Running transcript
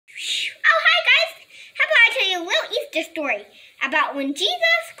Easter story about when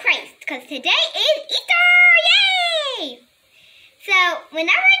Jesus Christ, because today is Easter! Yay! So,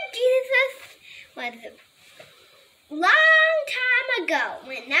 whenever Jesus was long time ago,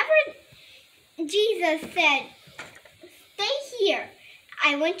 whenever Jesus said, stay here,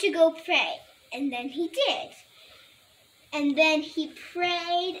 I want to go pray. And then he did. And then he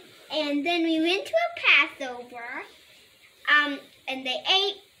prayed, and then we went to a Passover, and they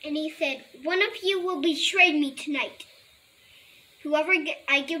ate, and he said, one of you will betray me tonight. Whoever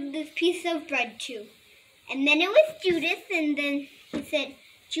I give this piece of bread to. And then it was Judas, and then he said,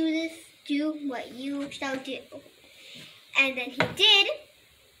 Judas, do what you shall do. And then he did,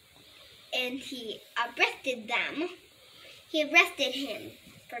 and he arrested them. He arrested him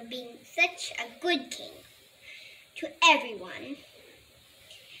for being such a good king to everyone.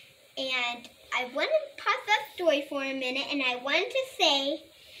 And I want to pause that story for a minute, and I want to say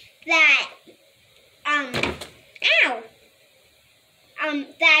that,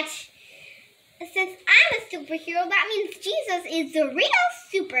 that since I'm a superhero, that means Jesus is the real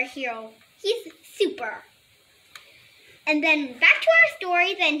superhero. He's super. And then back to our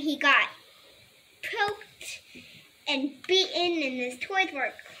story, then he got poked and beaten, and his toys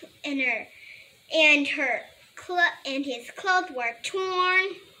were, and his clothes were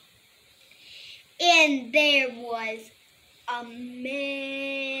torn. And there was amazing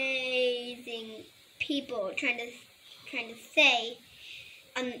people trying to say,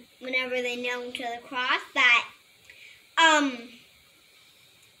 whenever they nailed him to the cross, that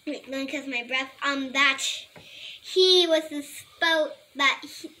wait, let me catch my breath. That he was the that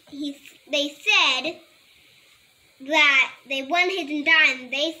they said that they wanted him to die,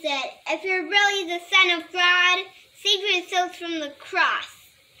 and they said, if you're really the Son of God, save yourselves from the cross.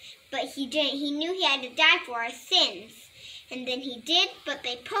 But he didn't. He knew he had to die for our sins. And then he did, but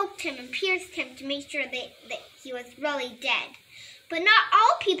they poked him and pierced him to make sure that he was really dead. But not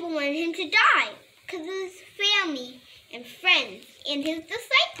all people wanted him to die, because of his family and friends and his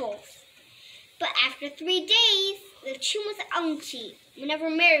disciples. But after 3 days, the tomb was empty. Whenever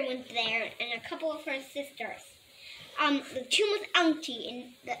Mary went there, and a couple of her sisters, the tomb was empty,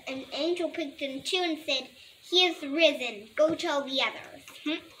 and an angel picked him too and said, he is risen. Go tell the others.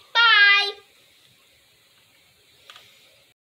 Bye!